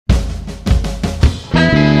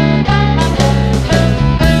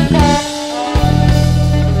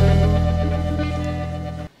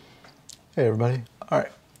Hey everybody.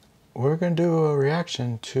 Alright, we're going to do a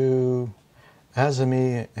reaction to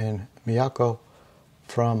ASAMI and Miyako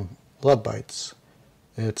from Love Bites.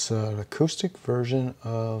 It's an acoustic version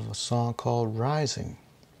of a song called Rising.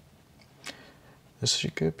 This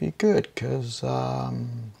could be good because I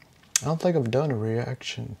don't think I've done a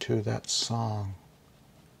reaction to that song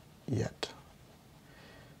yet.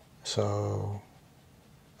 So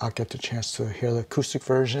I'll get the chance to hear the acoustic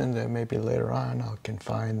version, then maybe later on I can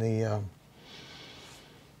find the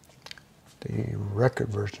record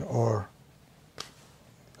version or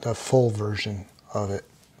the full version of it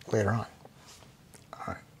later on.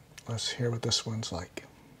 Alright, let's hear what this one's like.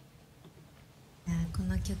 こ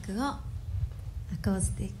の曲をアコー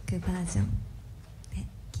スティックバージョンで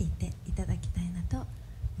聴いていただきたいなと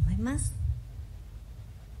思います。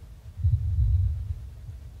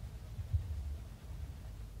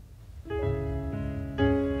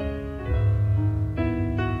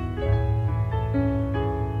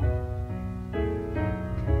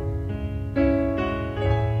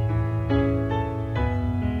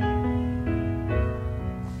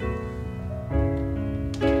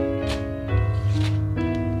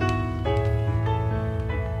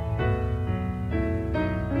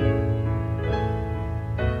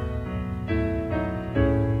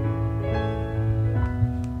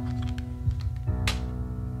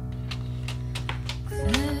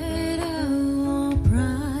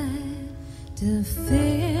To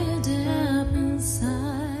feel deep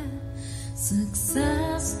inside,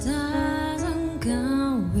 success doesn't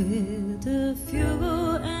come with a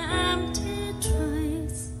few empty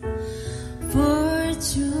tries.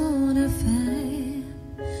 Fortune and fame,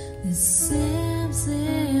 it seems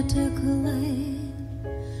it took away,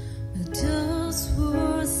 but those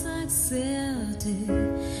who succeeded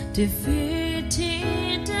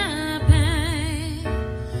defeated the pain.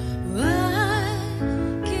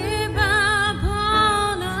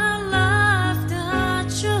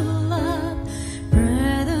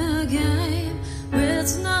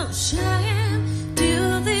 Shame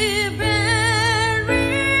till the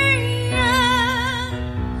very end.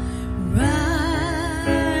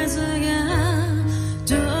 Rise again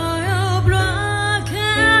to your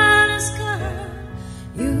broken sky.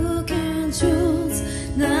 You can choose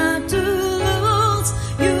not to lose.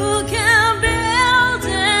 You can build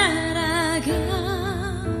it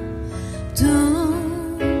again.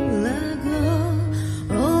 Don't let go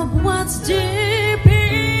of what's deep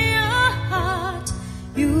in your heart.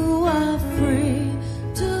 You are free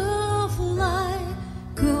to fly,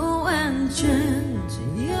 go and change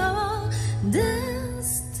your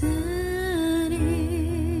destiny.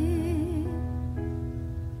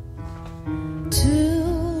 Too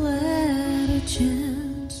late to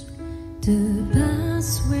change the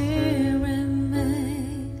past we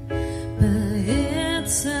remain, but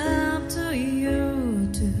it's up to you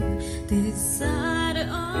to decide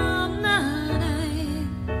on a day.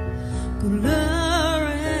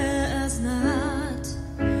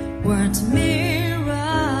 What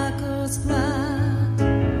miracles blood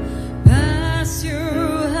past you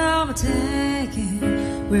have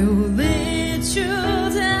taken will lead you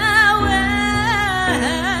that way.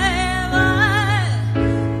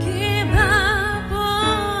 Keep up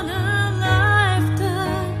on a life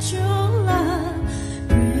that you love.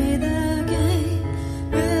 Breathe again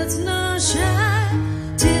with no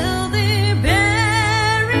shame till the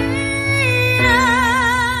very end.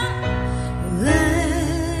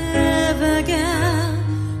 Again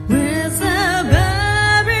with a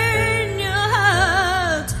baby in your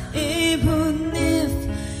heart, even if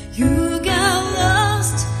you got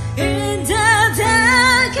lost in the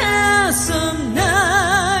darkest of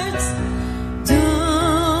nights.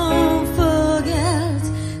 Don't forget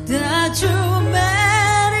that you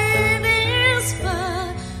made it this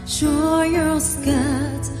far. Show your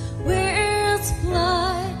scars where it's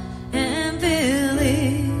fly and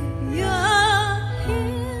believe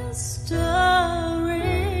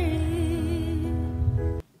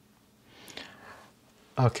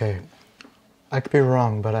Okay, I could be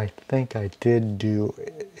wrong, but I think I did do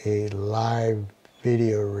a live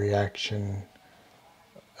video reaction.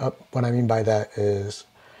 What I mean by that is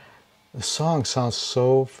the song sounds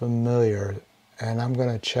so familiar, and I'm going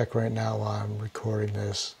to check right now while I'm recording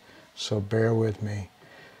this, so bear with me.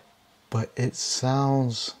 But it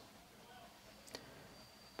sounds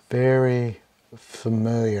very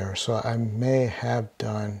familiar, so I may have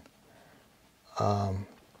done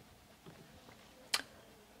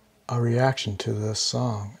a reaction to this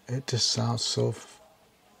song. It just sounds so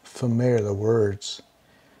familiar, the words.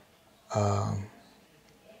 I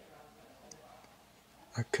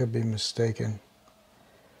could be mistaken.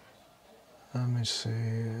 Let me see.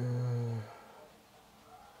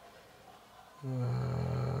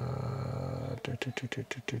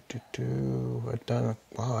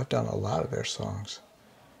 I've done a lot of their songs.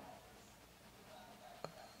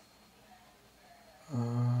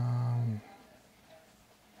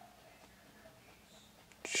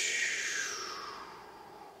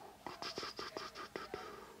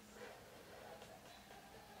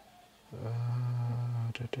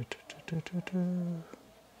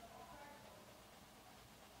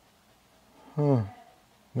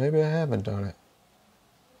 Maybe I haven't done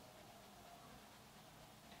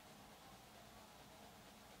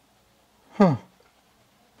it.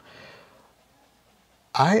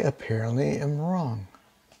 I apparently am wrong.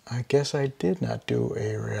 I guess I did not do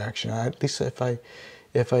a reaction. At least if I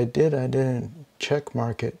did, I didn't check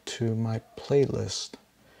mark it to my playlist.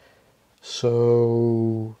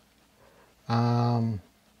 So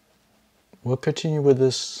we'll continue with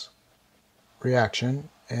this reaction,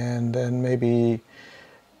 and then maybe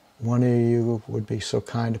one of you would be so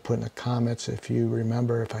kind to put in the comments if you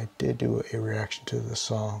remember if I did do a reaction to the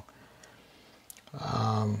song.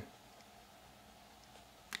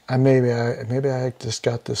 Maybe I just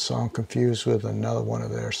got this song confused with another one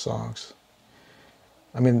of their songs.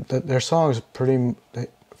 I mean, their songs for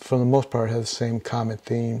the most part, have the same common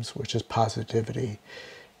themes, which is positivity,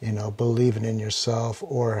 believing in yourself,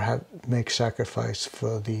 or make sacrifice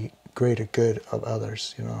for the greater good of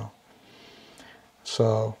others,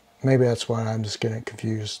 So maybe that's why I'm just getting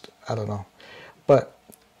confused. I don't know. But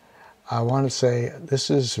I want to say this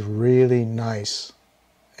is really nice.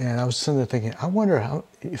 And I was sitting there thinking, I wonder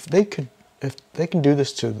if they can do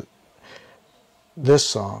this to this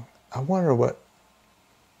song, I wonder what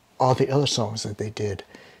all the other songs that they did,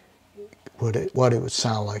 what it would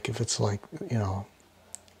sound like, if it's like,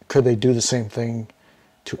 could they do the same thing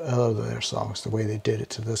to other of their songs the way they did it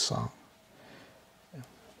to this song?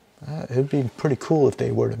 It'd be pretty cool if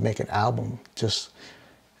they were to make an album just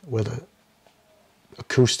with a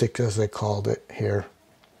acoustic, as they called it here.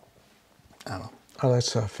 I don't know.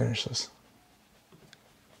 Let's finish this.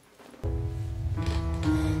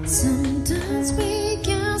 Sometimes we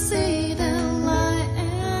can see the light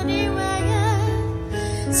anywhere.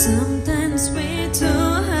 Sometimes we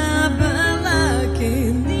don't have a luck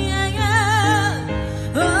in the air.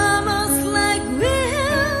 Almost like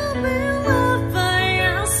we'll be loved by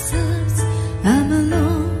ourselves. I'm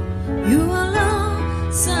alone, you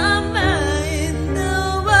alone, somewhere in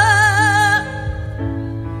the world.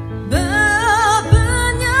 But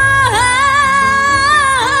open your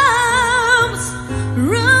arms,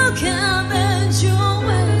 look up and you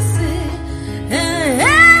will see an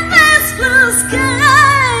endless blue sky.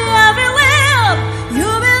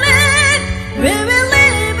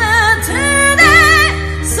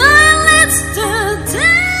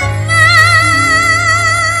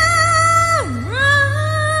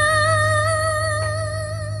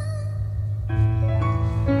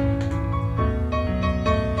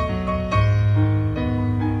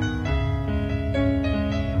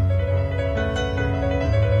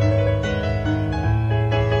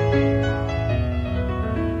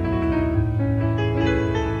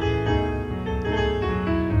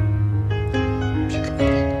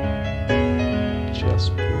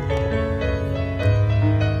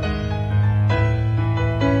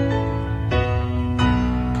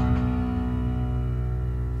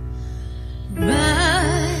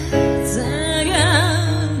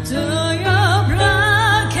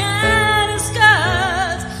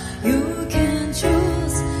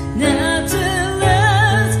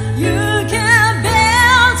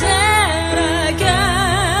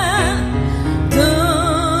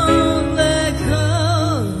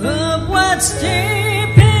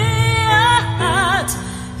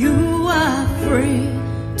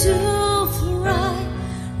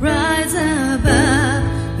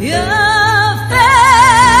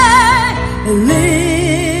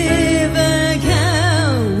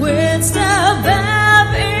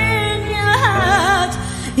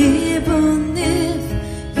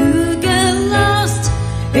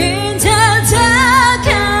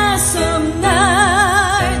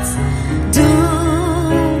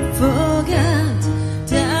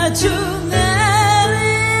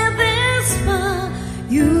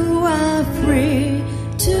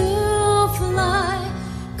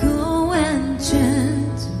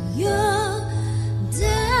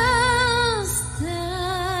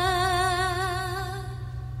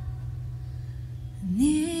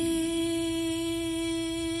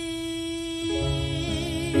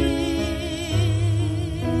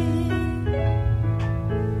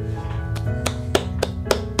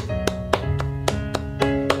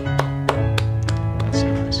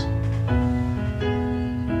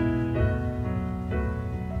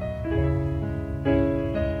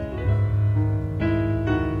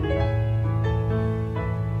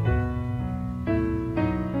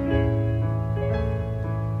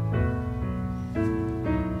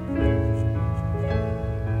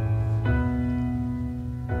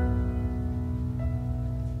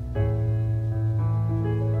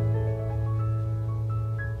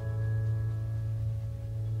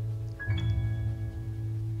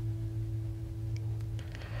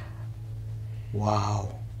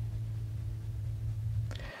 Wow.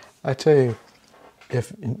 I tell you,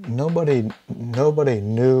 if nobody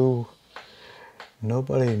knew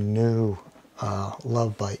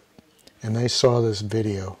Love Bite, and they saw this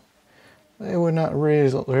video, they would not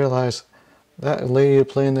realize that lady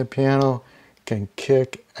playing the piano can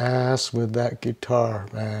kick ass with that guitar,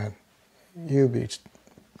 man. You'd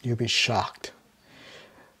be shocked.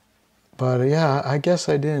 But yeah, I guess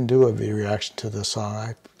I didn't do a video reaction to this song.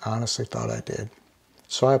 I honestly thought I did,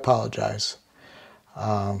 so I apologize.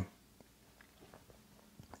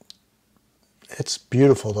 It's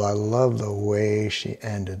beautiful though. I love the way she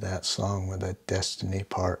ended that song with that Destiny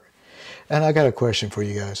part. And I got a question for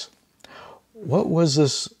you guys. What was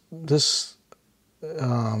this?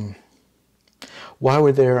 Why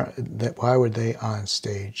were they on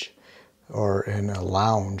stage or in a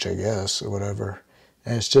lounge, I guess, or whatever?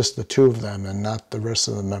 And it's just the two of them and not the rest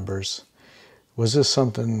of the members. Was this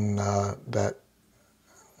something that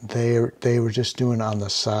they were just doing on the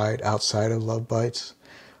side, outside of Love Bites?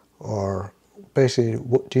 Or basically,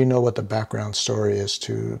 do you know what the background story is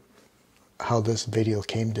to how this video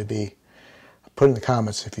came to be? Put in the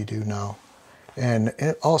comments if you do know. And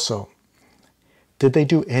also, did they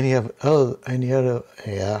do any other?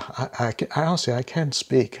 Yeah, I honestly I can't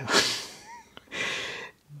speak.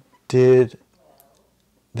 Did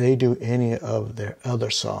they do any of their other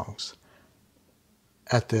songs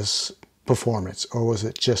at this performance, or was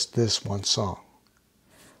it just this one song?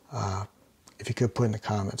 If you could put in the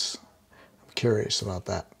comments, I'm curious about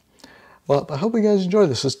that. Well, I hope you guys enjoy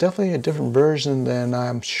this. It's definitely a different version than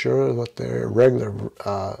I'm sure what their regular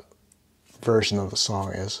version of the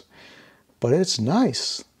song is. But it's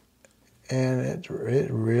nice, and it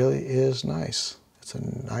really is nice. It's a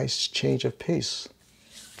nice change of pace.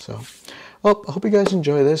 So, well, I hope you guys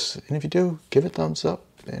enjoy this, and if you do, give it a thumbs up,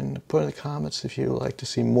 and put in the comments if you would like to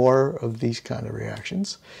see more of these kind of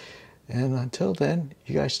reactions. And until then,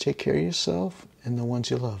 you guys take care of yourself and the ones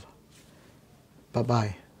you love.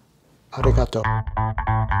 Bye-bye. Arigato.